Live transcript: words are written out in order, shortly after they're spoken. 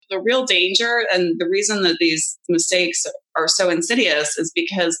The real danger and the reason that these mistakes are so insidious is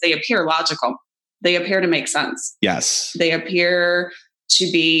because they appear logical. They appear to make sense. Yes. They appear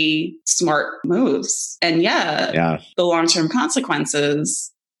to be smart moves. And yet, the long-term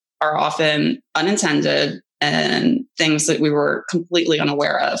consequences are often unintended and things that we were completely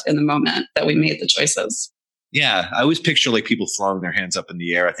unaware of in the moment that we made the choices. Yeah. I always picture like people throwing their hands up in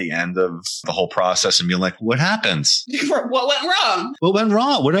the air at the end of the whole process and being like, what happens? What went wrong? What went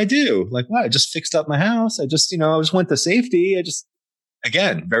wrong? What did I do? Like, what? I just fixed up my house. I just went to safety.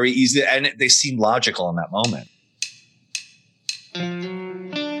 Again, very easy. And they seem logical in that moment.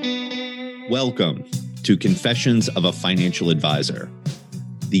 Welcome to Confessions of a Financial Advisor,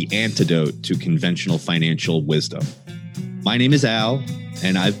 the antidote to conventional financial wisdom. My name is Al,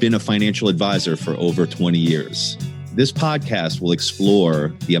 and I've been a financial advisor for over 20 years. This podcast will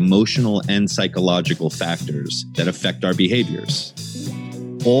explore the emotional and psychological factors that affect our behaviors.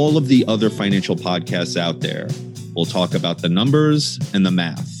 All of the other financial podcasts out there will talk about the numbers and the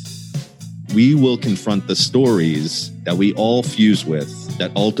math. We will confront the stories that we all fuse with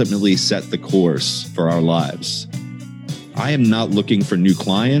that ultimately set the course for our lives. I am not looking for new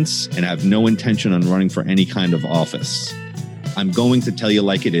clients and have no intention on running for any kind of office. I'm going to tell you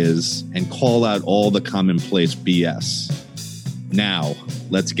like it is and call out all the commonplace BS. Now,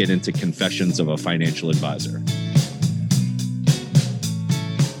 let's get into Confessions of a Financial Advisor.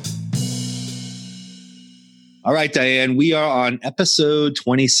 All right, Diane, we are on episode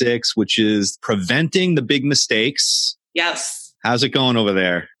 26, which is Preventing the Big Mistakes. Yes. How's it going over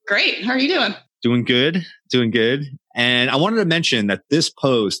there? Great. How are you doing? Doing good. And I wanted to mention that this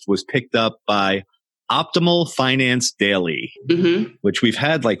post was picked up by Optimal Finance Daily, which we've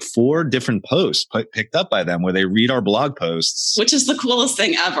had like 4 different posts picked up by them where they read our blog posts. Which is the coolest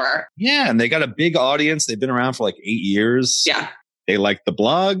thing ever. Yeah. And they got a big audience. They've been around for like 8 years. Yeah. They like the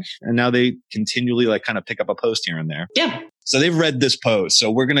blog and now they continually like kind of pick up a post here and there. Yeah. So they've read this post.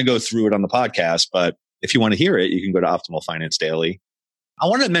 So we're going to go through it on the podcast. But if you want to hear it, you can go to Optimal Finance Daily. I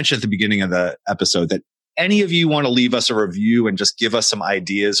wanted to mention at the beginning of the episode that any of you want to leave us a review and just give us some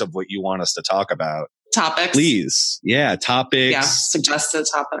ideas of what you want us to talk about. Topics. Please. Yeah. Topics. Yeah. Suggested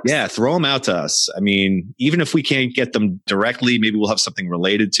topics. Yeah. Throw them out to us. I mean, even if we can't get them directly, maybe we'll have something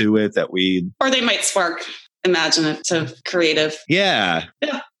related to it or they might spark imaginative, creative. Yeah.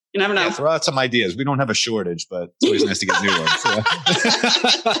 Yeah. You never know. Yeah, throw out some ideas. We don't have a shortage, but it's always nice to get new ones.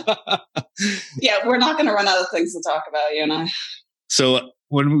 Yeah. We're not going to run out of things to talk about, you and I. So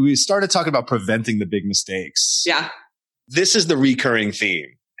when we started talking about preventing the big mistakes, this is the recurring theme.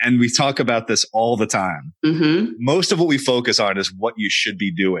 And we talk about this all the time. Most of what we focus on is what you should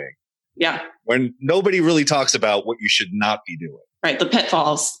be doing. Yeah. When nobody really talks about what you should not be doing. Right. The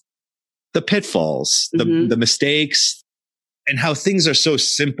pitfalls, the mistakes, and how things are so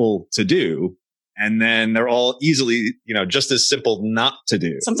simple to do. And then they're all easily, just as simple not to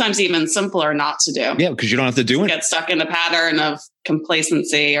do. Sometimes even simpler not to do. Yeah, because you don't have to do it. Get stuck in a pattern of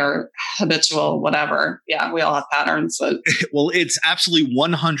complacency or habitual whatever. Yeah, we all have patterns. Well, it's absolutely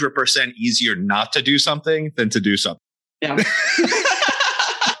 100% easier not to do something than to do something. Yeah.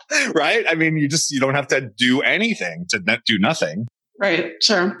 Right? I mean, you don't have to do anything to do nothing. Right,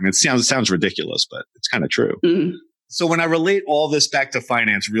 sure. I mean, it sounds ridiculous, but it's kind of true. Mm-hmm. So when I relate all this back to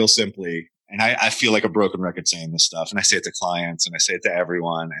finance real simply, and I feel like a broken record saying this stuff, and I say it to clients and I say it to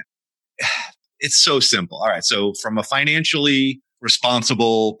everyone. It's so simple. All right. So from a financially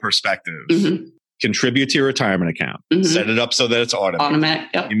responsible perspective, contribute to your retirement account, set it up so that it's automatic.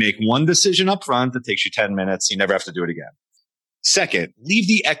 Yep. You make one decision up front that takes you 10 minutes. You never have to do it again. Second, leave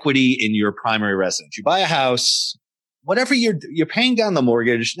the equity in your primary residence. You buy a house, whatever you're paying down the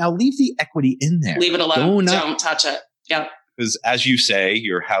mortgage. Now leave the equity in there. Leave it alone. Don't touch it. Yep. Because as you say,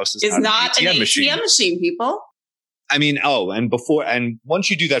 your house is not an ATM machine, people. I mean, and once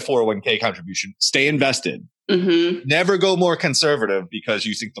you do that 401k contribution, stay invested. Never go more conservative because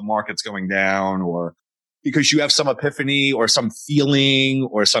you think the market's going down or because you have some epiphany or some feeling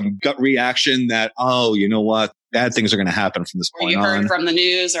or some gut reaction that, oh, you know what? Bad things are going to happen from this point on. You heard from the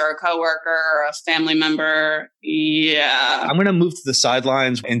news or a coworker or a family member. Yeah. I'm going to move to the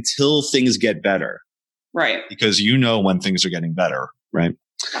sidelines until things get better. Right. Because when things are getting better, right?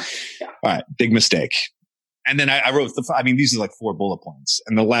 Yeah. All right. Big mistake. And then I wrote these are like 4 bullet points.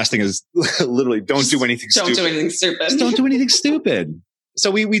 And the last thing is literally don't do anything stupid. Don't do anything stupid. Just don't do anything stupid.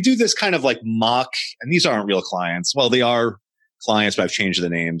 So we do this kind of like mock, and these aren't real clients. Well, they are clients, but I've changed the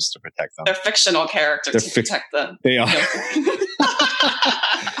names to protect them. They're fictional characters to protect them. They are.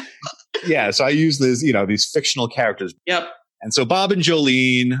 Yeah. So I use these fictional characters. Yep. And so Bob and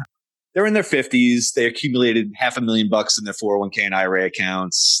Jolene they're in their 50s. They accumulated $500,000 in their 401k and IRA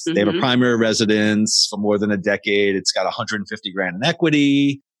accounts. They have a primary residence for more than a decade. It's got $150,000 in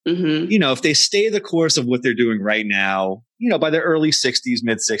equity. If they stay the course of what they're doing right now, by their early 60s,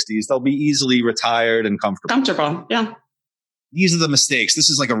 mid 60s, they'll be easily retired and comfortable. Yeah. These are the mistakes. This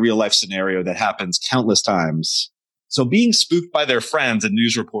is like a real life scenario that happens countless times. So being spooked by their friends and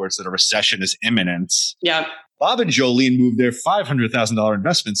news reports that a recession is imminent. Yeah. Bob and Jolene moved their $500,000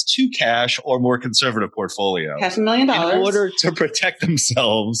 investments to cash or more conservative portfolio. $500,000. In order to protect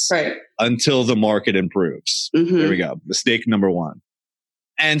themselves until the market improves. There we go. Mistake number one.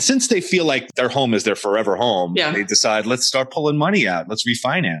 And since they feel like their home is their forever home, they decide, let's start pulling money out. Let's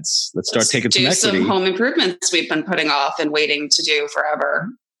refinance. Let's start taking some equity. Do some home improvements we've been putting off and waiting to do forever.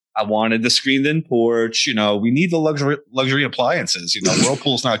 I wanted the screened-in porch. We need the luxury appliances.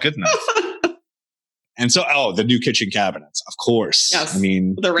 Whirlpool's not good enough. And so, the new kitchen cabinets, of course. Yes. I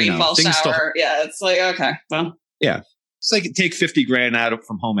mean, the rainfall shower. Yeah, it's like, okay, well. Yeah. It's like take $50,000 out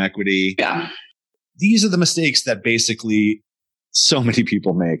from home equity. Yeah. These are the mistakes that basically so many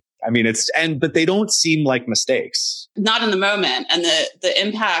people make. I mean, but they don't seem like mistakes. Not in the moment. And the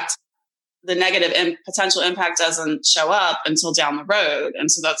impact, the negative potential impact doesn't show up until down the road. And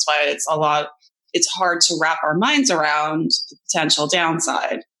so that's why it's hard to wrap our minds around the potential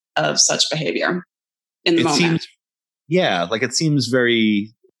downside of such behavior in the moment. It seems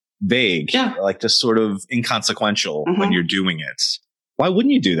very vague, like just sort of inconsequential when you're doing it. Why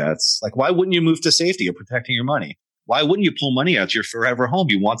wouldn't you do that? Like, why wouldn't you move to safety or protecting your money? Why wouldn't you pull money out to your forever home?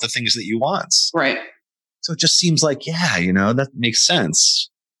 You want the things that you want. Right. So it just seems like, that makes sense.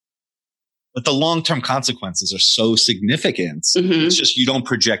 But the long-term consequences are so significant. It's just you don't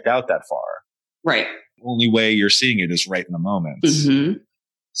project out that far. Right. The only way you're seeing it is right in the moment.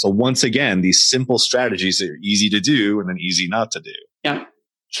 So once again, these simple strategies are easy to do and then easy not to do. Yeah.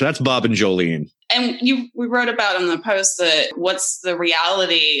 So that's Bob and Jolene. And we wrote about in the post that what's the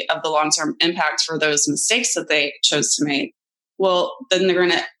reality of the long-term impact for those mistakes that they chose to make? Well, then they're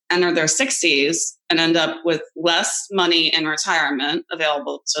going to enter their 60s and end up with less money in retirement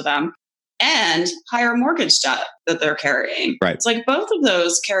available to them and higher mortgage debt that they're carrying. Right. It's like both of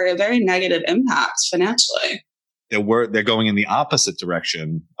those carry a very negative impact financially. They're going in the opposite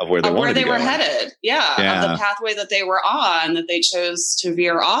direction of where they wanted to go. Where they were headed. Yeah. Of the pathway that they were on that they chose to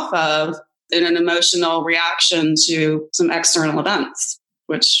veer off of in an emotional reaction to some external events,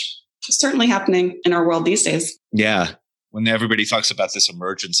 which is certainly happening in our world these days. Yeah. When everybody talks about this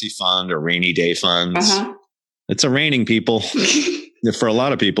emergency fund or rainy day funds, it's a raining, people. For a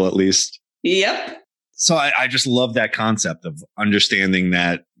lot of people, at least. Yep. So I just love that concept of understanding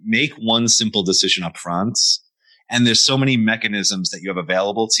that make one simple decision up front. And there's so many mechanisms that you have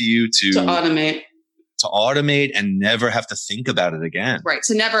available to you to automate and never have to think about it again. Right.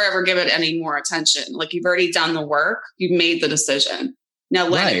 To never ever give it any more attention. Like you've already done the work. You've made the decision. Now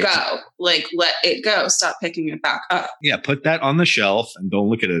let it go. Like let it go. Stop picking it back up. Yeah. Put that on the shelf and don't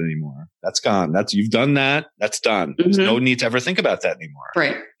look at it anymore. That's gone. You've done that. That's done. There's no need to ever think about that anymore.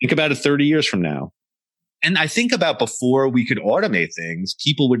 Right. Think about it 30 years from now. And I think about before we could automate things,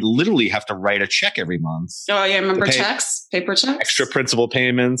 people would literally have to write a check every month. Oh, yeah. Remember checks? Paper checks? Extra principal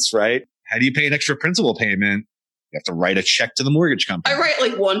payments, right? How do you pay an extra principal payment? You have to write a check to the mortgage company. I write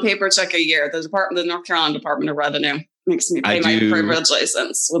like one paper check a year. The North Carolina Department of Revenue makes me pay my privilege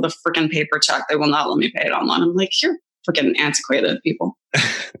license with a freaking paper check. They will not let me pay it online. I'm like, you're freaking antiquated, people.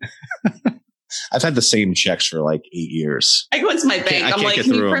 I've had the same checks for like 8 years. I go into my bank. I'm like,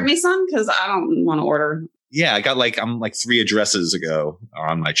 can you print me some? Because I don't want to order. Yeah, I'm like 3 addresses ago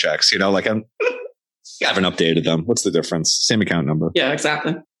on my checks. I haven't updated them. What's the difference? Same account number. Yeah,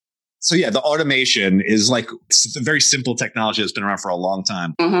 exactly. So yeah, the automation is like it's a very simple technology that's been around for a long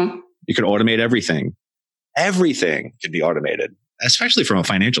time. You can automate everything. Everything can be automated, especially from a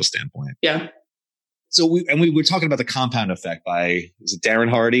financial standpoint. Yeah. So we were talking about the compound effect is it Darren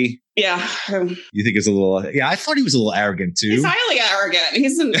Hardy? Yeah. You think it's a little, I thought he was a little arrogant too. He's highly arrogant.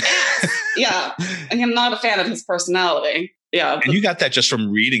 He's an ass. Yeah. And I'm not a fan of his personality. Yeah. And you got that just from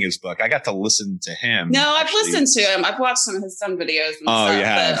reading his book. I got to listen to him. No, I've listened to him. I've watched some of his son videos and stuff.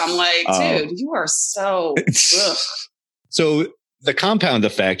 Yeah. But I'm like, dude, you are so. So the compound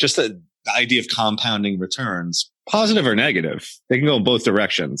effect, just the idea of compounding returns, positive or negative, they can go in both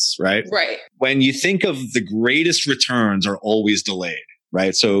directions, right? Right. When you think of the greatest returns are always delayed,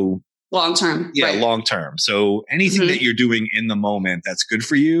 right? So long term. Yeah, right. Long term. So anything that you're doing in the moment that's good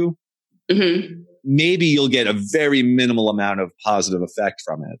for you, maybe you'll get a very minimal amount of positive effect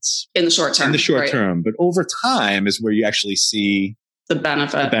from it. In the short term. In the short term. But over time is where you actually see the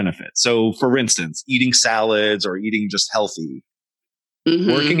benefit. So for instance, eating salads or eating just healthy,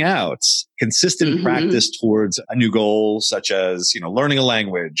 working out, consistent practice towards a new goal, such as, learning a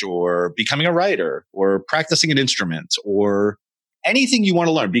language or becoming a writer or practicing an instrument or anything you want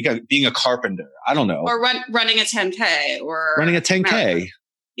to learn, being a carpenter. I don't know. Or running a 10K or running a 10K. Marathon.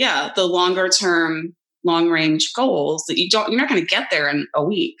 Yeah. The longer term, long range goals that you're not going to get there in a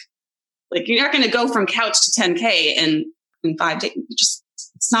week. Like you're not going to go from couch to 10K in 5 days.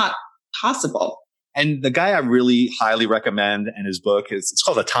 It's not possible. And the guy I really highly recommend, and his book it's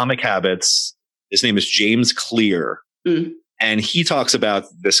called Atomic Habits. His name is James Clear. And he talks about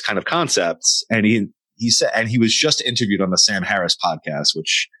this kind of concepts. And he said, and he was just interviewed on the Sam Harris podcast,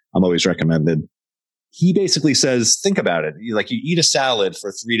 which I'm always recommended. He basically says, think about it. You eat a salad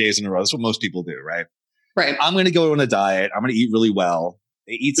for 3 days in a row. That's what most people do, right? Right. I'm going to go on a diet. I'm going to eat really well.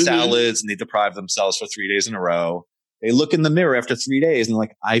 They eat salads and they deprive themselves for 3 days in a row. They look in the mirror after 3 days and they're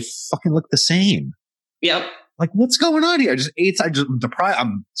like, I fucking look the same. Yep. Like, what's going on here? I'm deprived.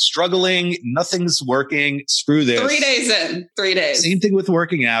 I'm struggling. Nothing's working. Screw this. 3 days in. 3 days. Same thing with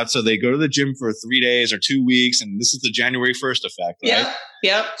working out. So they go to the gym for 3 days or 2 weeks. And this is the January 1st effect, right?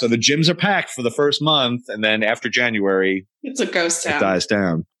 Yep. So the gyms are packed for the first month. And then after January, it's a ghost town. It dies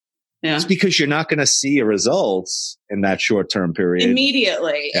down. Yeah. It's because you're not going to see a results in that short-term period.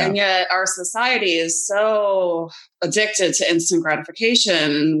 Immediately. Yeah. And yet our society is so addicted to instant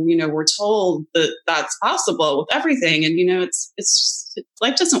gratification. We're told that that's possible with everything. And,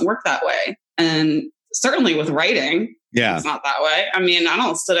 life doesn't work that way. And certainly with writing, it's not that way. I mean, I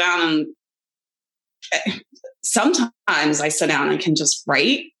don't sit down and sometimes I sit down and can just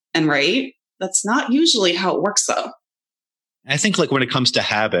write and write. That's not usually how it works though. I think when it comes to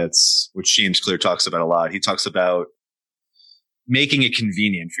habits, which James Clear talks about a lot, he talks about making it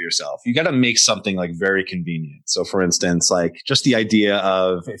convenient for yourself. You got to make something very convenient. So for instance, just the idea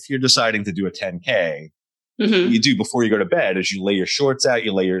of if you're deciding to do a 10K, you do before you go to bed is you lay your shorts out,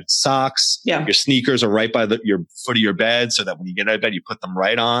 you lay your socks, your sneakers are right by your foot of your bed so that when you get out of bed, you put them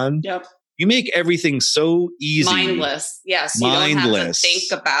right on. Yep. You make everything so easy. Mindless. Yes. You don't have to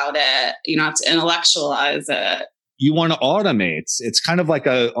think about it. You don't have to intellectualize it. You want to automate. It's kind of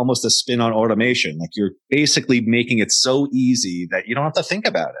almost a spin on automation. You're basically making it so easy that you don't have to think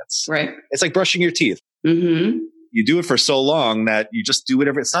about it. Right. It's like brushing your teeth. You do it for so long that you just do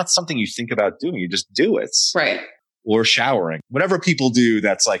whatever. It's not something you think about doing. You just do it. Right. Or showering. Whatever people do,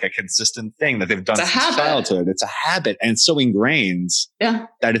 that's a consistent thing that they've done since childhood. It's a habit and it's so ingrained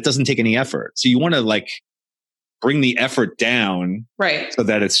that it doesn't take any effort. So you want to bring the effort down, right? So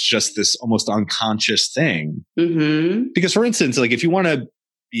that it's just this almost unconscious thing. Because for instance, if you want to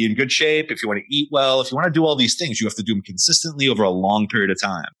be in good shape, if you want to eat well, if you want to do all these things, you have to do them consistently over a long period of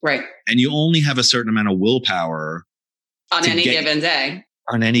time. Right. And you only have a certain amount of willpower on any given day.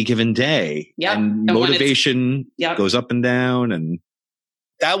 On any given day. Yep. And motivation goes up and down. And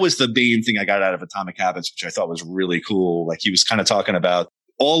that was the main thing I got out of Atomic Habits, which I thought was really cool. He was kind of talking about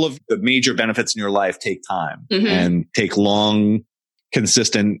all of the major benefits in your life take time and take long,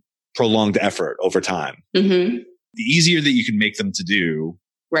 consistent, prolonged effort over time. The easier that you can make them to do,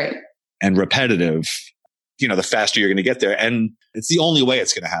 right, and repetitive, the faster you're going to get there. And it's the only way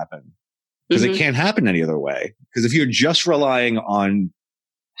it's going to happen because it can't happen any other way. Because if you're just relying on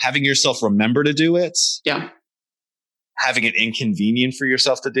having yourself remember to do it, having it inconvenient for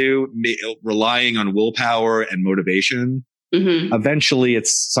yourself to do, relying on willpower and motivation, eventually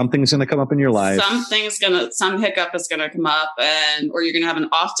something's going to come up in your life. Some hiccup is going to come up or you're going to have an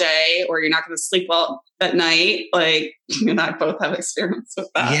off day or you're not going to sleep well at night. You and I both have experience with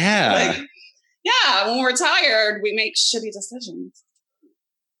that. Yeah. When we're tired, we make shitty decisions.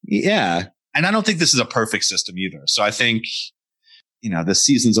 Yeah. And I don't think this is a perfect system either. So I think, the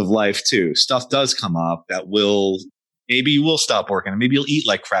seasons of life too, stuff does come up that maybe you will stop working and maybe you'll eat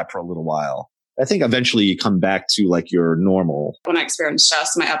like crap for a little while. I think eventually you come back to your normal. When I experience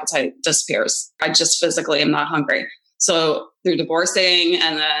stress, my appetite disappears. I just physically am not hungry. So through divorcing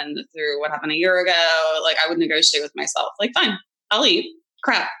and then through what happened a year ago, I would negotiate with myself. Fine, I'll eat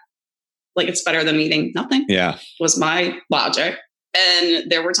crap. It's better than eating nothing. Yeah. Was my logic. And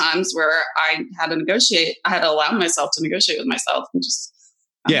there were times where I had to allow myself to negotiate with myself and just,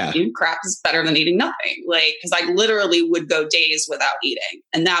 eating crap is better than eating nothing. Because I literally would go days without eating.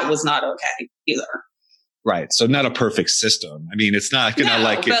 And that was not okay either. Right. So not a perfect system. I mean, it's not going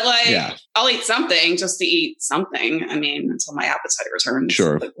to but I'll eat something just to eat something. I mean, until my appetite returns.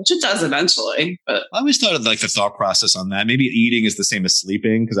 Sure. Which it does eventually. But I always thought of the thought process on that. Maybe eating is the same as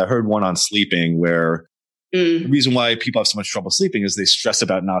sleeping. Because I heard one on sleeping where the reason why people have so much trouble sleeping is they stress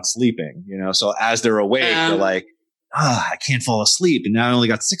about not sleeping, So as they're awake, they're I can't fall asleep. And now I only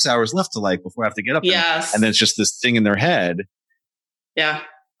got 6 hours left before I have to get up. Yes. And then it's just this thing in their head. Yeah.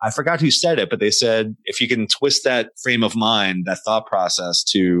 I forgot who said it, but they said, if you can twist that frame of mind, that thought process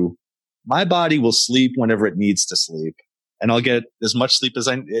to my body will sleep whenever it needs to sleep, and I'll get as much sleep as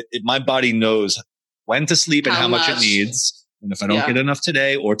my body knows when to sleep and how much it needs. And if I don't get enough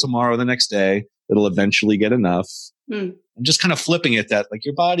today or tomorrow, the next day, it'll eventually get enough. And just kind of flipping it that like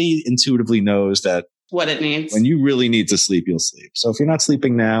your body intuitively knows that what it needs. When you really need to sleep, you'll sleep. So if you're not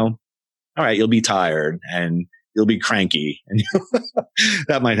sleeping now, all right, you'll be tired and you'll be cranky, and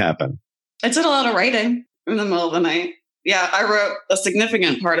that might happen. I did a lot of writing in the middle of the night. Yeah, I wrote a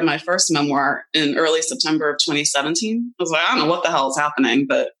significant part of my first memoir in early September of 2017. I was like, I don't know what the hell is happening,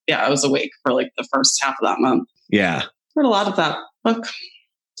 but yeah, I was awake for like the first half of that month. Yeah. Wrote a lot of that book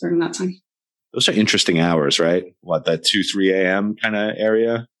during that time. Those are interesting hours, right? What, that 2, 3 a.m. kind of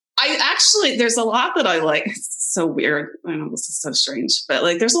area? There's a lot that I like. It's so weird. I know this is so strange, but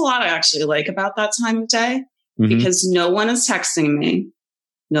like, there's a lot I actually like about that time of day because no one is texting me.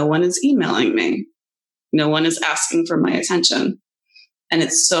 No one is emailing me. No one is asking for my attention. And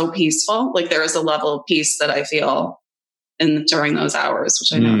it's so peaceful. Like there is a level of peace that I feel during those hours,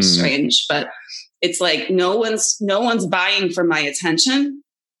 which I know is strange, but it's like no one's vying for my attention,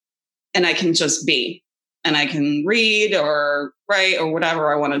 and I can just be, and I can read or write or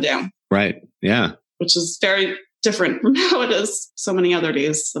whatever I want to do. Right. Yeah. Which is very different from how it is so many other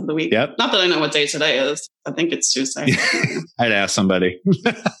days of the week. Yep. Not that I know what day today is. I think it's Tuesday. I'd ask somebody.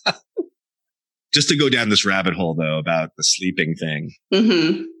 Just to go down this rabbit hole, though, about the sleeping thing.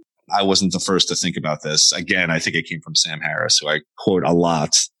 Mm-hmm. I wasn't the first to think about this. Again, I think it came from Sam Harris, who I quote a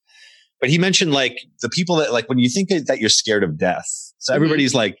lot. But he mentioned like the people that like when you think that you're scared of death. So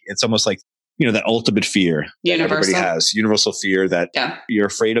everybody's like, it's almost like, you know, that ultimate fear that everybody has, universal fear that you're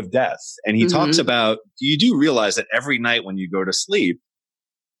afraid of death. And he talks about, you do realize that every night when you go to sleep,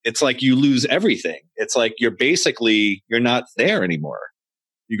 it's like you lose everything. It's like you're not there anymore.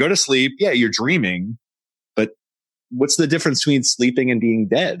 You go to sleep. Yeah, you're dreaming, but what's the difference between sleeping and being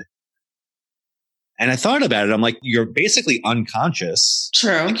dead? And I thought about it. I'm like, you're basically unconscious.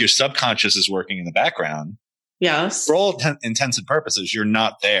 True. Like your subconscious is working in the background. Yes. For all intents and purposes, you're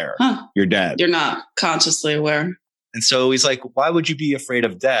not there. Huh. You're dead. You're not consciously aware. And so he's like, why would you be afraid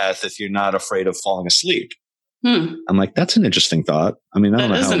of death if you're not afraid of falling asleep? I'm like, that's an interesting thought. I mean, I don't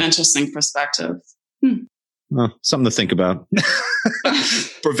know. That is an interesting perspective. Well, something to think about.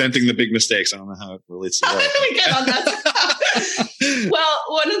 Preventing the big mistakes. I don't know how it relates to that. How do we get on that? Well,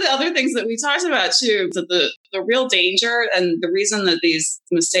 one of the other things that we talked about too, that the real danger and the reason that these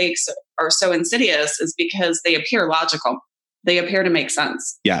mistakes are so insidious is because they appear logical. They appear to make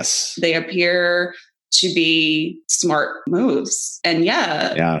sense. Yes. They appear to be smart moves. And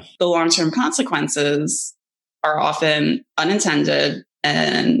the long-term consequences are often unintended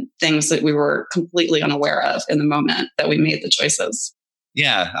and things that we were completely unaware of in the moment that we made the choices.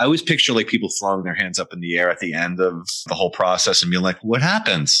 Yeah. I always picture like people throwing their hands up in the air at the end of the whole process and being like, what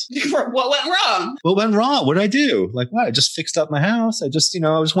happens? What went wrong? What went wrong? What did I do? Like, what? I just fixed up my house. I just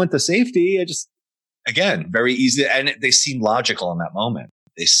went to safety. Again, very easy. And they seem logical in that moment.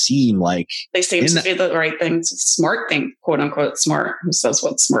 They seem to be the right thing, smart thing, quote unquote, smart. Who says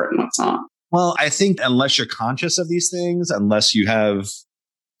what's smart and what's not? Well, I think unless you're conscious of these things, unless you have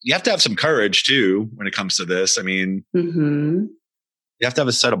to have some courage too when it comes to this. I mean, you have to have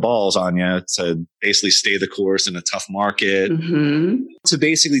a set of balls on you to basically stay the course in a tough market, to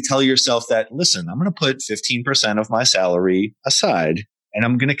basically tell yourself that, listen, I'm going to put 15% of my salary aside and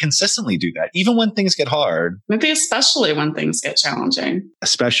I'm going to consistently do that, even when things get hard. Maybe especially when things get challenging.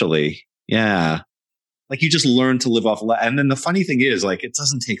 Especially. Yeah. Like you just learn to live off. And then the funny thing is, like, it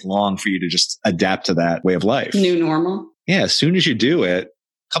doesn't take long for you to just adapt to that way of life. New normal. Yeah. As soon as you do it,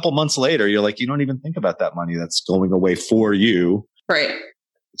 a couple months later, you're like, you don't even think about that money that's going away for you. Right.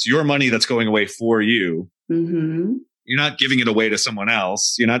 It's your money that's going away for you. Mm-hmm. You're not giving it away to someone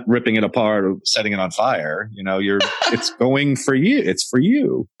else. You're not ripping it apart or setting it on fire. It's going for you. It's for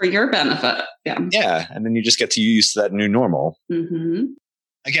you. For your benefit. Yeah. Yeah. And then you just get to use that new normal. Mm-hmm.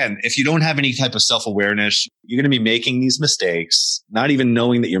 Again, if you don't have any type of self-awareness, you're going to be making these mistakes, not even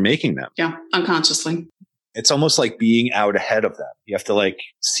knowing that you're making them. Yeah, unconsciously. It's almost like being out ahead of them. You have to like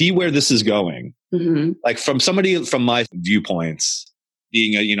see where this is going. Mm-hmm. Like from my viewpoints,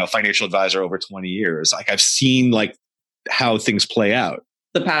 being a financial advisor over 20 years, like I've seen like how things play out.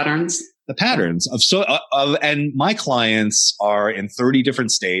 The patterns and my clients are in 30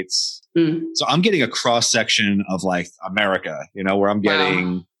 different states. So I'm getting a cross section of like America, where I'm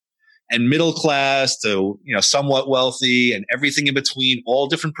getting and middle class to, somewhat wealthy and everything in between, all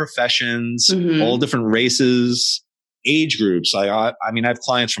different professions, all different races, age groups. I mean, I have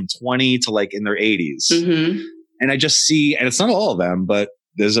clients from 20 to like in their 80s. And I just see, and it's not all of them, but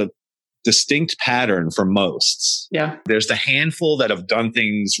there's a distinct pattern for most. Yeah. There's the handful that have done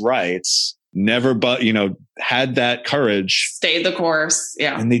things right, never, but, had that courage. Stayed the course.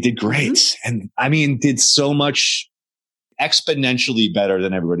 Yeah. And they did great. Mm-hmm. And I mean, did so much exponentially better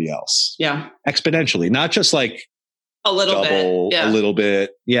than everybody else. Yeah. Exponentially, not just like a little bit. Yeah. A little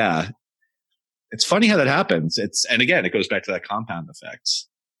bit. Yeah. It's funny how that happens. And again, it goes back to that compound effect.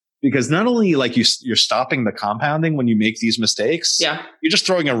 Because not only like you're stopping the compounding when you make these mistakes, yeah, you're just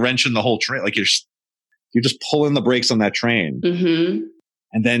throwing a wrench in the whole train. Like you're just pulling the brakes on that train. Mm-hmm.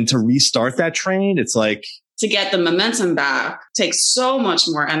 And then to restart that train, it's like to get the momentum back takes so much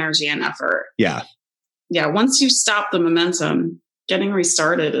more energy and effort. Yeah. Yeah. Once you stop the momentum, getting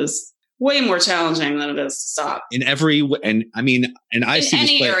restarted is way more challenging than it is to stop. In every, and I mean, and I see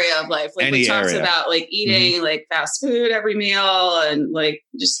any area of life, like we talked about, like eating like fast food every meal and like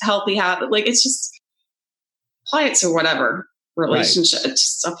just healthy habit. Like it's just apply it to whatever relationship. Right.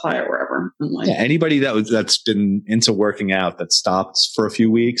 Just apply it wherever. Anybody that's been into working out that stopped for a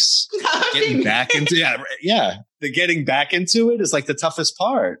few weeks, getting back into the getting back into it is like the toughest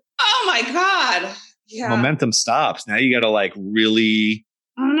part. Oh my God! Yeah, momentum stops. Now you got to like really.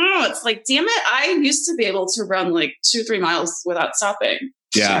 I don't know. It's like, damn it. I used to be able to run like 2-3 miles without stopping.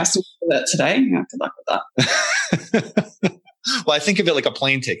 Yeah. So I asked me for that today. Yeah, good luck with that. Well, I think of it like a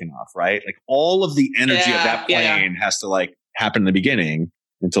plane taking off, right? Like all of the energy of that plane has to like happen in the beginning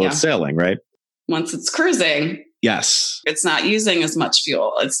until it's sailing, right? Once it's cruising. Yes. It's not using as much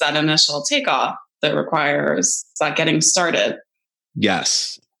fuel. It's that initial takeoff that requires that getting started.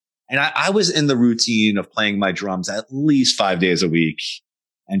 Yes. And I was in the routine of playing my drums at least 5 days a week.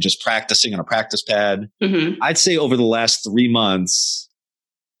 And just practicing on a practice pad. Mm-hmm. I'd say over the last 3 months,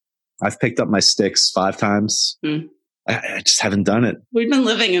 I've picked up my sticks 5 times. Mm. I just haven't done it. We've been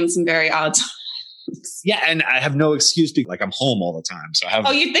living in some very odd times. Yeah, and I have no excuse because like I'm home all the time. So I have.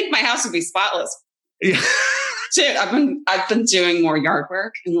 Oh, you'd think my house would be spotless. Yeah. Dude, I've been doing more yard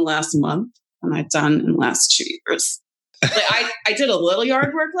work in the last month than I've done in the last 2 years. Like I did a little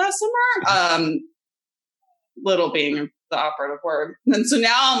yard work last summer. Little being the operative word. And so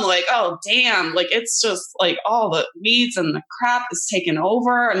now I'm like, oh, damn. Like, it's just like all the weeds and the crap is taken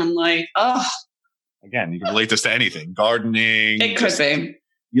over. And I'm like, oh. Again, you can relate this to anything. Gardening. It could be.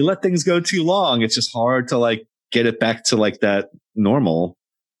 You let things go too long. It's just hard to like get it back to like that normal.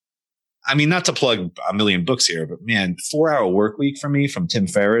 I mean, not to plug a million books here, but man, 4-hour work week for me from Tim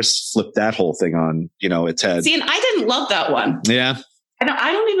Ferriss flipped that whole thing on, its head. See, and I didn't love that one. Yeah.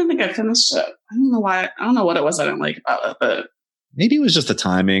 I don't even think I finished it. I don't know why. I don't know what it was I didn't like about it, but maybe it was just the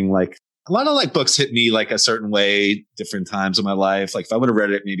timing. Like a lot of like books hit me like a certain way, different times of my life. Like if I would have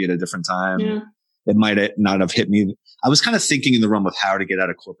read it maybe at a different time, it might not have hit me. I was kind of thinking in the realm of how to get out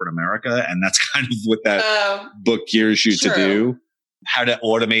of corporate America. And that's kind of what that book gears you to do. How to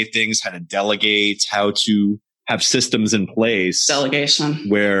automate things, how to delegate, how to have systems in place. Delegation.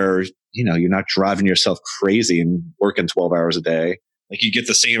 Where, you're not driving yourself crazy and working 12 hours a day. Like you get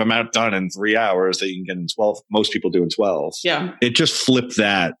the same amount done in 3 hours that you can get in 12. Most people do in 12. Yeah. It just flipped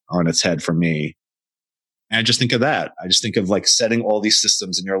that on its head for me. And I just think of that. I just think of like setting all these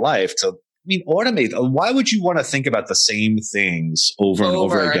systems in your life to, automate. Why would you want to think about the same things over and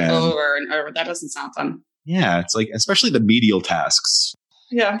over again? Over and over. That doesn't sound fun. Yeah. It's like, especially the medial tasks.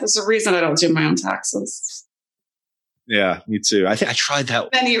 Yeah. There's a reason I don't do my own taxes. Yeah, me too. I think I tried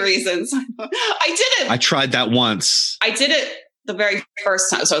that. Many reasons. I did it. I tried that once. I did it the very first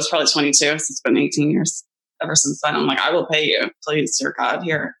time. So I was probably 22. So it's been 18 years ever since then. I'm like, I will pay you, please, dear God,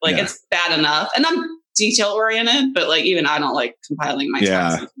 here. Like it's bad enough. And I'm detail oriented, but like even I don't like compiling my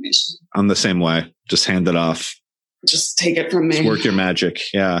tax information. I'm the same way. Just hand it off. Just take it from me. Just work your magic.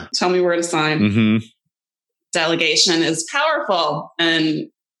 Yeah. Tell me where to sign. Mm-hmm. Delegation is powerful. And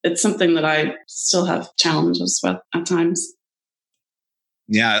it's something that I still have challenges with at times.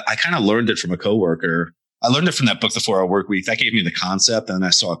 Yeah. I kind of learned it from a coworker. I learned it from that book, The 4-Hour Work Week. That gave me the concept. And then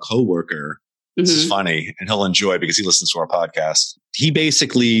I saw a coworker. This is funny. And he'll enjoy because he listens to our podcast.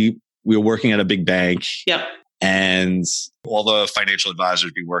 We were working at a big bank. Yep. And all the financial advisors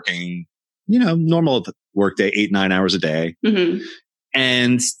would be working, normal workday, 8-9 hours a day. Mm-hmm.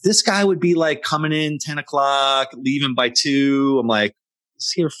 And this guy would be like coming in 10 o'clock, leaving by 2. I'm like,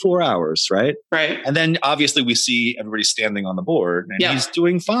 he's here 4 hours, right? Right. And then obviously we see everybody standing on the board and he's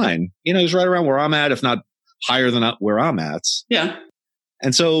doing fine. He's right around where I'm at, if not higher than where I'm at. Yeah.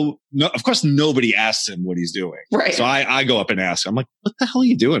 And so, of course, nobody asks him what he's doing. Right. So I go up and ask him, I'm like, what the hell are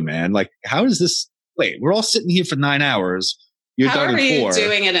you doing, man? Like, how is this? Wait, we're all sitting here for 9 hours. You're done in 4. How are you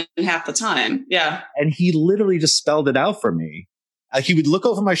doing it in half the time? Yeah. And he literally just spelled it out for me. He would look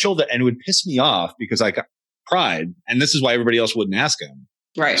over my shoulder and it would piss me off because pride. And this is why everybody else wouldn't ask him.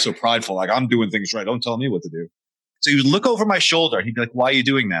 Right. He's so prideful. Like, I'm doing things right. Don't tell me what to do. So he would look over my shoulder and he'd be like, why are you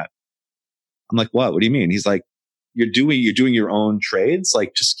doing that? I'm like, what? What do you mean? He's like, you're doing your own trades.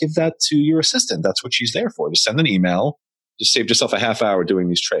 Like, just give that to your assistant. That's what she's there for. Just send an email. Just save yourself a half hour doing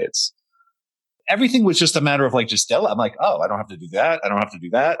these trades. Everything was just a matter of like, just I'm like, oh, I don't have to do that. I don't have to do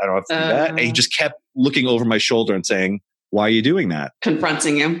that. I don't have to do that. And he just kept looking over my shoulder and saying, why are you doing that?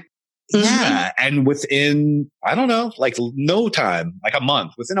 Confronting you. Yeah. And within, I don't know, like no time, like a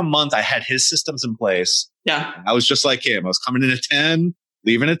month, within a month, I had his systems in place. Yeah. I was just like him. I was coming in at 10,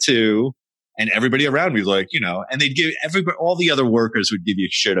 leaving at 2. And everybody around me was like, and they'd give all the other workers would give you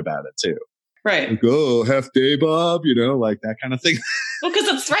shit about it too. Right. Like, oh, half day, Bob, like that kind of thing. Well, because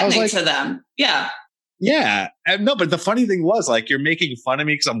it's threatening to them. Yeah. Yeah. And no, but the funny thing was like, you're making fun of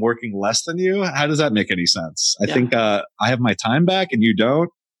me because I'm working less than you. How does that make any sense? I think I have my time back and you don't.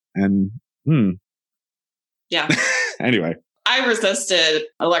 And yeah. Anyway. I resisted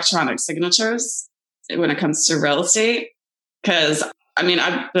electronic signatures when it comes to real estate because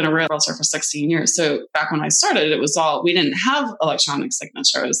I've been a realtor for 16 years. So back when I started, we didn't have electronic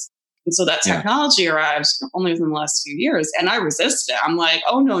signatures. And so that technology arrived only within the last few years. And I resisted it. I'm like,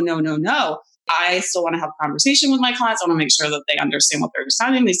 oh, no. I still want to have a conversation with my clients. I want to make sure that they understand what they're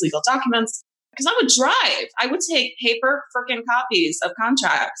signing, these legal documents. Because I would drive. I would take paper freaking copies of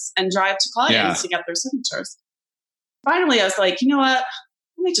contracts and drive to clients to get their signatures. Finally, I was like, you know what?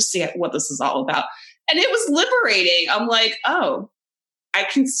 Let me just see what this is all about. And it was liberating. I'm like, oh, I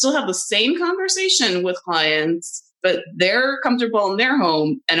can still have the same conversation with clients, but they're comfortable in their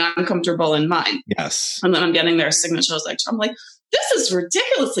home and I'm comfortable in mine. Yes. And then I'm getting their signatures. I'm like, this is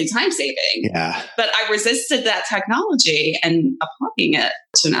ridiculously time saving. Yeah. But I resisted that technology and applying it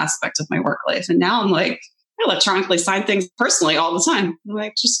to an aspect of my work life. And now I'm like, I electronically sign things personally all the time. I'm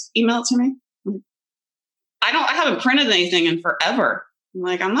like, just email it to me. I haven't printed anything in forever. I'm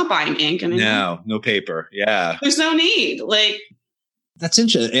like, I'm not buying ink anymore. No paper. Yeah. There's no need. That's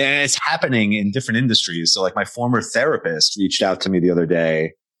interesting. And it's happening in different industries. So like my former therapist reached out to me the other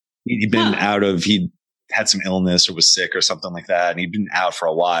day. He'd had some illness or was sick or something like that. And he'd been out for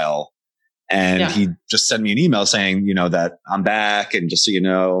a while. And he just sent me an email saying, that I'm back and just so you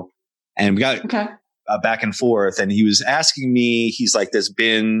know. And we got back and forth. And he was asking me, he's like, there's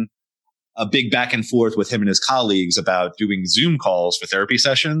been a big back and forth with him and his colleagues about doing Zoom calls for therapy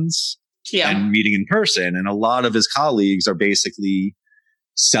sessions and meeting in person. And a lot of his colleagues are basically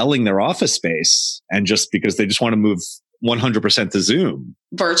selling their office space and just because they just want to move 100% to Zoom.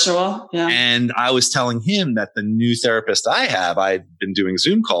 Virtual. Yeah. And I was telling him that the new therapist I've been doing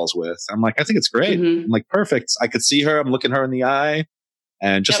Zoom calls with. I'm like, I think it's great. I'm like, perfect. I could see her. I'm looking her in the eye.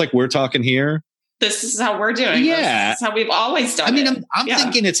 And just like we're talking here. This is how we're doing. Yeah. This is how we've always done it. I'm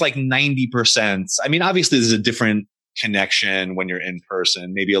thinking it's like 90%. Obviously there's a different connection when you're in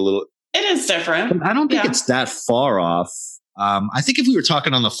person, maybe a little. It is different. But I don't think it's that far off. I think if we were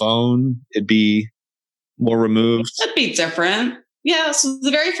talking on the phone, it'd be more removed. It'd be different. Yeah. So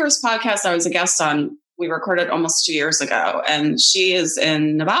the very first podcast I was a guest on, we recorded almost 2 years ago, and she is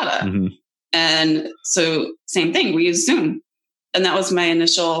in Nevada. Mm-hmm. And so same thing, we use Zoom. And that was my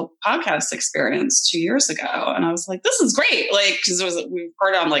initial podcast experience 2 years ago. And I was like, this is great. Because we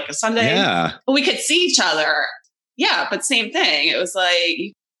recorded on a Sunday. Yeah. But we could see each other. Yeah. But same thing. It was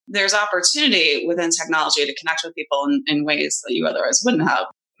like, there's opportunity within technology to connect with people in ways that you otherwise wouldn't have.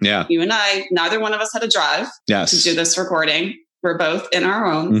 Yeah. You and I, neither one of us had to drive to do this recording. We're both in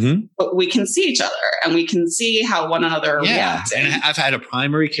our homes, but we can see each other and we can see how one another react. And I've had a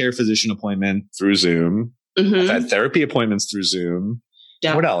primary care physician appointment through Zoom. I've had therapy appointments through Zoom.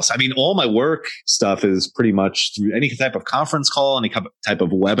 Yeah. What else? All my work stuff is pretty much through any type of conference call, any type of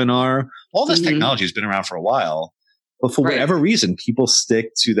webinar. All this technology has been around for a while. But for whatever reason, people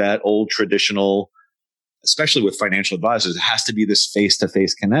stick to that old traditional, especially with financial advisors, it has to be this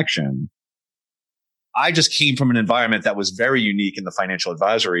face-to-face connection. I just came from an environment that was very unique in the financial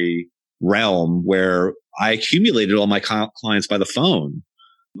advisory realm where I accumulated all my clients by the phone.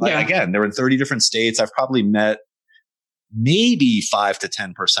 Again, they're in 30 different states. I've probably met maybe 5 to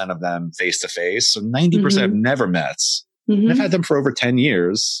 10% of them face-to-face. So 90% I've never met. I've had them for over 10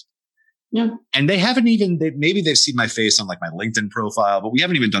 years. Yeah. And they haven't even, maybe they've seen my face on my LinkedIn profile, but we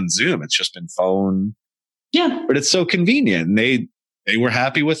haven't even done Zoom. It's just been phone. Yeah. But it's so convenient. And they were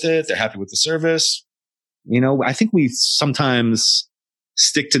happy with it. They're happy with the service. I think we sometimes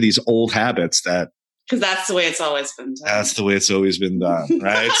stick to these old habits because that's the way it's always been done. That's the way it's always been done,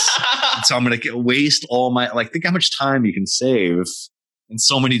 right? So I'm going to waste all my, think how much time you can save in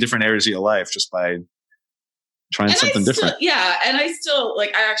so many different areas of your life just by trying something different. Yeah. And I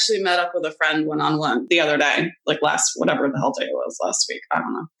actually met up with a friend one-on-one the other day, whatever the hell day it was last week. I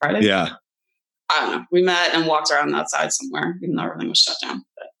don't know. Friday? Yeah. I don't know. We met and walked around outside somewhere, even though everything was shut down.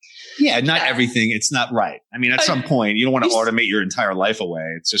 But everything. It's not right. I mean, at some point, you don't want to automate your entire life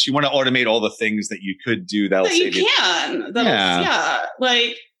away. It's just you want to automate all the things that you could do that'll save you.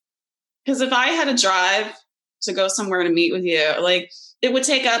 Because if I had to drive to go somewhere to meet with you, it would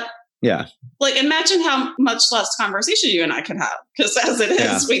take up. Yeah. Imagine how much less conversation you and I could have. Because as it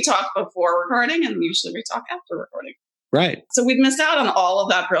is, we talk before recording and usually we talk after recording. Right. So we'd missed out on all of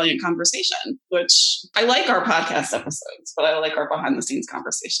that brilliant conversation, which I like our podcast episodes, but I like our behind the scenes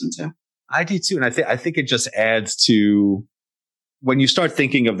conversation too. I do too. And I think it just adds to when you start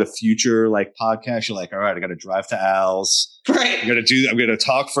thinking of the future, podcasts, you're like, all right, I got to drive to Al's. Right. I'm going to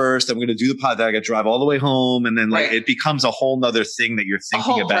talk first. I'm going to do the pod. Then I got to drive all the way home. And then it becomes a whole nother thing that you're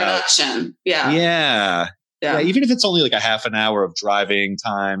thinking about. Production. Yeah. Yeah. Yeah. Even if it's only a half an hour of driving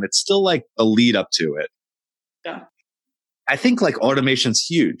time, it's still a lead up to it. Yeah. I think automation's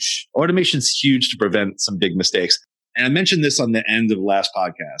huge. Automation's huge to prevent some big mistakes. And I mentioned this on the end of the last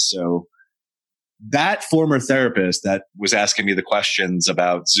podcast. So that former therapist that was asking me the questions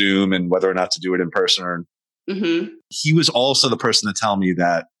about Zoom and whether or not to do it in person, he was also the person to tell me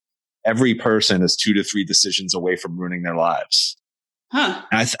that every person is 2 to 3 decisions away from ruining their lives. Huh.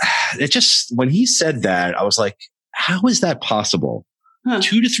 And when he said that, I was like, how is that possible?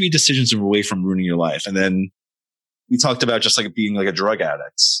 2 to 3 decisions away from ruining your life. And then we talked about just being a drug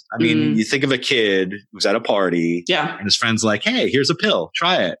addict. I mean, you think of a kid who's at a party and his friend's like, hey, here's a pill,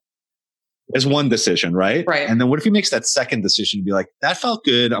 try it. There's one decision, right? Right. And then what if he makes that second decision and be like, that felt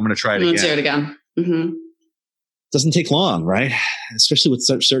good, I'm going to try it again. Do it again. Mm-hmm. Doesn't take long, right? Especially with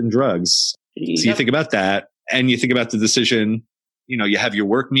certain drugs. So you think about that and you think about the decision, you have your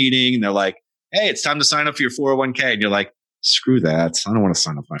work meeting and they're like, hey, it's time to sign up for your 401k. And you're like, screw that. I don't want to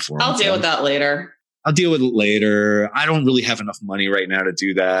sign up for my 401k. I'll deal with that later. I'll deal with it later. I don't really have enough money right now to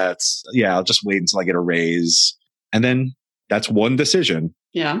do that. Yeah, I'll just wait until I get a raise. And then that's one decision.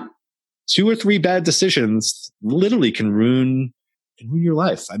 Yeah. 2 or 3 bad decisions literally can ruin your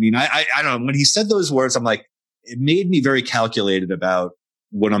life. I mean, I don't know. When he said those words, I'm like, it made me very calculated about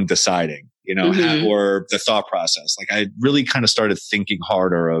what I'm deciding, or the thought process. I really kind of started thinking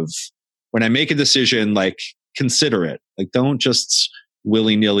harder of when I make a decision, consider it. Don't just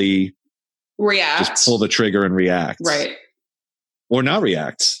willy-nilly react. Just pull the trigger and react. Right. Or not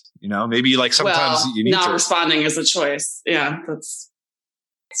react. Maybe sometimes you need not responding is a choice. Yeah.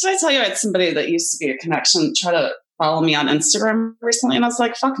 Did I tell you I had somebody that used to be a connection try to follow me on Instagram recently? And I was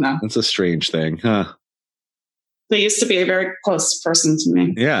like, fuck no. That's a strange thing, huh? They used to be a very close person to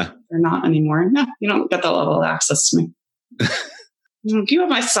me. Yeah. They're not anymore. No, you don't get that level of access to me. Do you have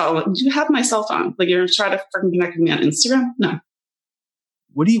my cell phone? You're going to try to freaking connect with me on Instagram? No.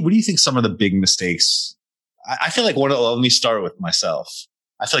 What do you think some of the big mistakes? I feel like let me start with myself.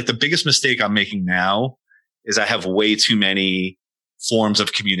 I feel like the biggest mistake I'm making now is I have way too many forms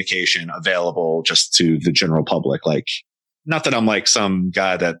of communication available just to the general public. Not that I'm some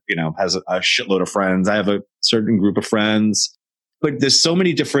guy that, has a shitload of friends. I have a certain group of friends, but there's so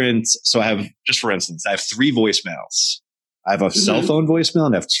many different. So I have, just for instance, I have 3 voicemails. I have a cell phone voicemail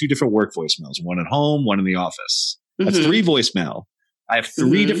and I have 2 different work voicemails, one at home, one in the office. That's 3 voicemail. I have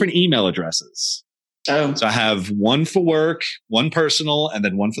 3 different email addresses. Oh. So I have one for work, one personal, and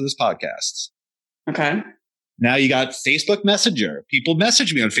then one for this podcast. Okay. Now you got Facebook Messenger. People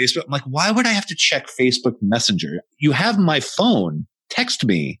message me on Facebook. I'm like, why would I have to check Facebook Messenger? You have my phone. Text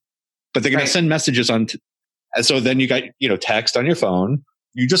me. But they're going to send messages on. And so then you got, text on your phone.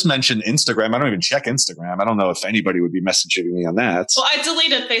 You just mentioned Instagram. I don't even check Instagram. I don't know if anybody would be messaging me on that. Well, I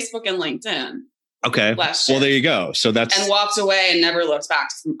deleted Facebook and LinkedIn. Okay. Last year. Well, there you go. So that's. And walked away and never looked back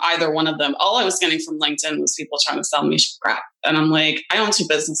from either one of them. All I was getting from LinkedIn was people trying to sell me crap. And I'm like, I own 2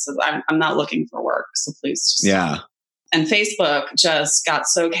 businesses. I'm not looking for work. So please. Stop. And Facebook just got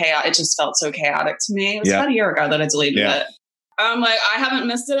so chaotic. It just felt so chaotic to me. It was about a year ago that I deleted it. I'm like, I haven't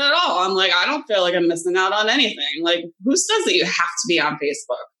missed it at all. I'm like, I don't feel like I'm missing out on anything. Who says that you have to be on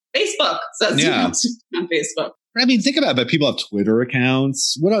Facebook? Facebook says you have to be on Facebook. I mean, think about it. But people have Twitter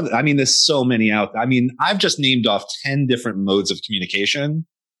accounts. There's so many out there. I mean, I've just named off 10 different modes of communication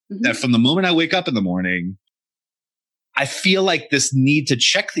that from the moment I wake up in the morning, I feel like this need to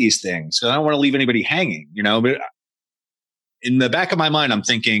check these things because I don't want to leave anybody hanging, but in the back of my mind, I'm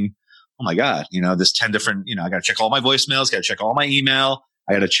thinking, oh my God, there's 10 different, I got to check all my voicemails, got to check all my email.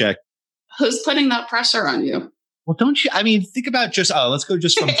 I got to check. Who's putting that pressure on you? Well, don't you? I mean, think about let's go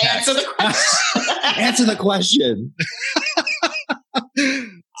just from text. Answer the question. Answer the question.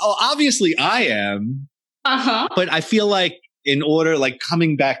 Oh, obviously I am. But I feel like in order, like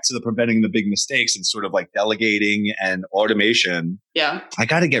coming back to the preventing the big mistakes and sort of like delegating and automation, I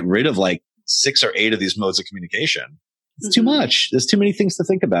got to get rid of like 6 or 8 of these modes of communication. It's too much. There's too many things to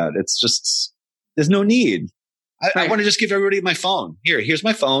think about. It's just, there's no need. I want to just give everybody my phone. Here's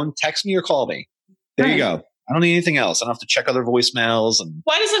my phone. Text me or call me. There you go. I don't need anything else. I don't have to check other voicemails. And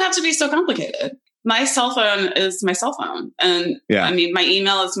why does it have to be so complicated? My cell phone is my cell phone. And I mean, my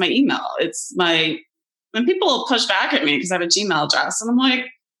email is my email. It's my, when people push back at me because I have a Gmail address and I'm like,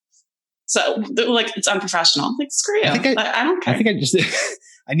 so they're like, it's unprofessional. I'm like, screw you. I don't care. I think I just,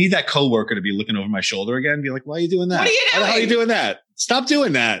 I need that coworker to be looking over my shoulder again and be like, why are you doing that? What are you doing? How are you doing that? Stop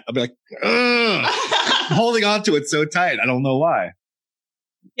doing that. I'll be like, ugh. I'm holding on to it so tight. I don't know why.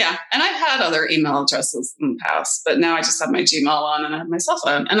 Yeah. And I've had other email addresses in the past, but now I just have my Gmail on and I have my cell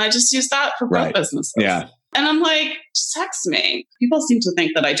phone. And I just use that for both businesses. Yeah. And I'm like, just text me. People seem to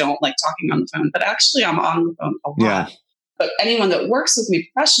think that I don't like talking on the phone, but actually I'm on the phone a lot. Yeah. But anyone that works with me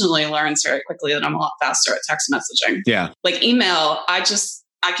professionally learns very quickly that I'm a lot faster at text messaging. Yeah. Like email, I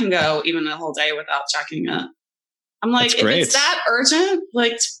can go even a whole day without checking it. I'm like, if it's that urgent,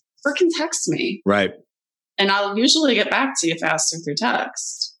 like freaking text me. Right. And I'll usually get back to you faster through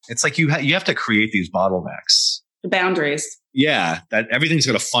text. It's like you have to create these bottlenecks. The boundaries. Yeah. That everything's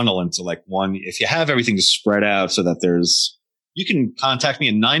going to funnel into like one. If you have everything to spread out so that you can contact me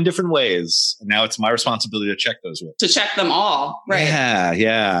in 9 different ways. And now it's my responsibility to check those ways. To check them all. Right. Yeah.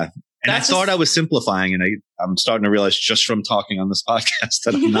 Yeah. And I thought I was simplifying, and I'm starting to realize just from talking on this podcast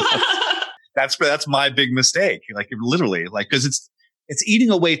that I'm not. That's my big mistake. Like literally, like, because it's eating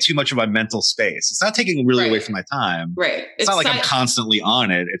away too much of my mental space. It's not taking really away from my time. Right. It's not like I'm constantly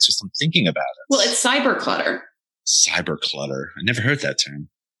on it. It's just I'm thinking about it. Well, it's cyber clutter. Cyber clutter. I never heard that term.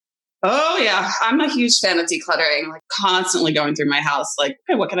 Oh yeah, I'm a huge fan of decluttering. Like constantly going through my house. Like,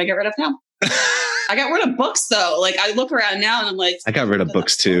 okay, what can I get rid of now? I got rid of books though. Like I look around now and I'm like, I got rid of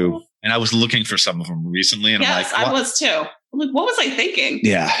books too. And I was looking for some of them recently, and I'm like, I was too. I'm like, what was I thinking?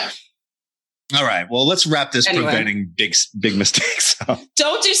 Yeah. All right. Well, let's wrap this preventing big mistakes up.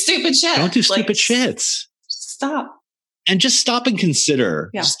 Don't do stupid shit. Don't do stupid shits. Stop. And just stop and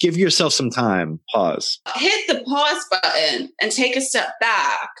consider. Yeah. Just give yourself some time. Pause. Hit the pause button and take a step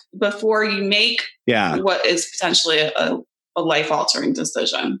back before you make what is potentially a life-altering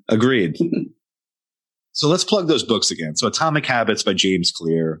decision. Agreed. So let's plug those books again. So Atomic Habits by James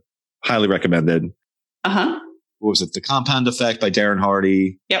Clear. Highly recommended. What was it? The Compound Effect by Darren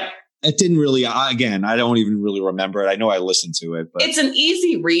Hardy. Yep. It didn't really, again, I don't even really remember it. I know I listened to it. But it's an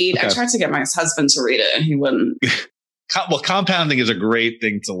easy read. Okay. I tried to get my husband to read it and he wouldn't. Well, compounding is a great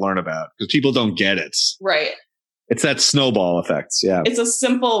thing to learn about because people don't get it. Right. It's that snowball effect. Yeah. It's a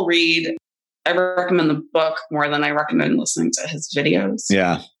simple read. I recommend the book more than I recommend listening to his videos.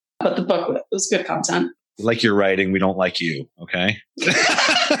 Yeah. But the book was good content. We like your writing. We don't like you. Okay.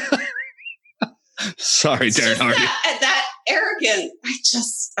 Sorry, Darren Hardy. That arrogant.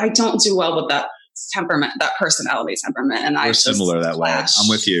 I don't do well with that temperament, that personality temperament. And we're similar that way. I'm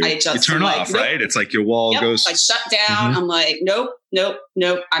with you. You turn off, right? It's like your wall goes. I shut down. I'm like, nope.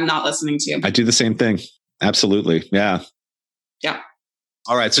 I'm not listening to you. I do the same thing. Absolutely. Yeah. Yeah.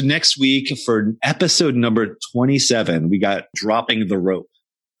 All right. So next week for episode number 27, we got Dropping the Rope.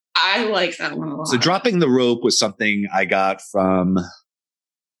 I like that one a lot. So Dropping the Rope was something I got from,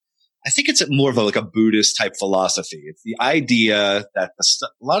 I think it's more of a Buddhist type philosophy. It's the idea that a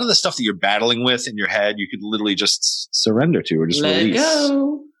lot of the stuff that you're battling with in your head, you could literally just surrender to or just let release. It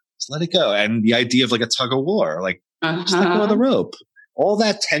go. Just let it go. And the idea of like a tug of war, like just let go of the rope. All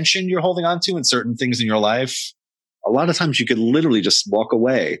that tension you're holding on to in certain things in your life, a lot of times you could literally just walk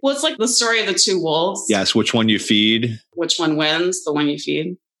away. Well, it's like the story of the 2 wolves. Yes. Which one you feed? Which one wins? The one you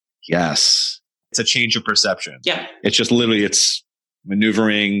feed. Yes. It's a change of perception. Yeah. It's just literally, it's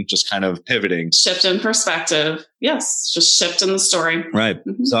maneuvering, just kind of pivoting. Shift in perspective. Yes. Just shift in the story. Right.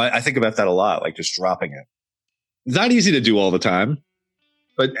 Mm-hmm. So I think about that a lot, like just dropping it. It's not easy to do all the time.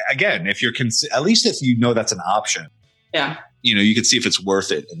 But again, if you're, at least if you know that's an option. Yeah. You can see if it's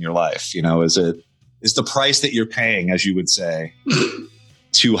worth it in your life. Is the price that you're paying, as you would say,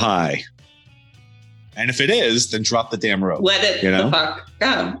 too high? And if it is, then drop the damn rope. Let it the fuck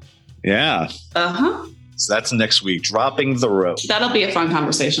go. Yeah. So that's next week, Dropping the Rope. That'll be a fun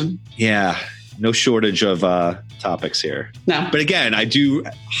conversation. Yeah. No shortage of topics here. No. But again, I do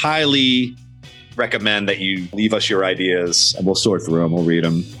highly recommend that you leave us your ideas and we'll sort through them. We'll read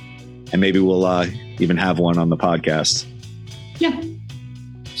them. And maybe we'll even have one on the podcast. Yeah.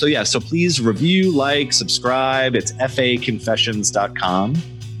 So please review, like, subscribe. It's faconfessions.com.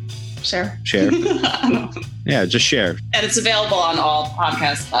 Share. Yeah, just share. And it's available on all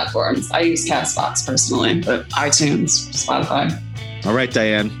podcast platforms. I use CastBox personally, but iTunes, Spotify. All right,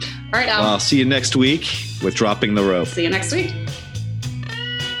 Diane. All right, Al. Well, I'll see you next week with Dropping the Rope. See you next week.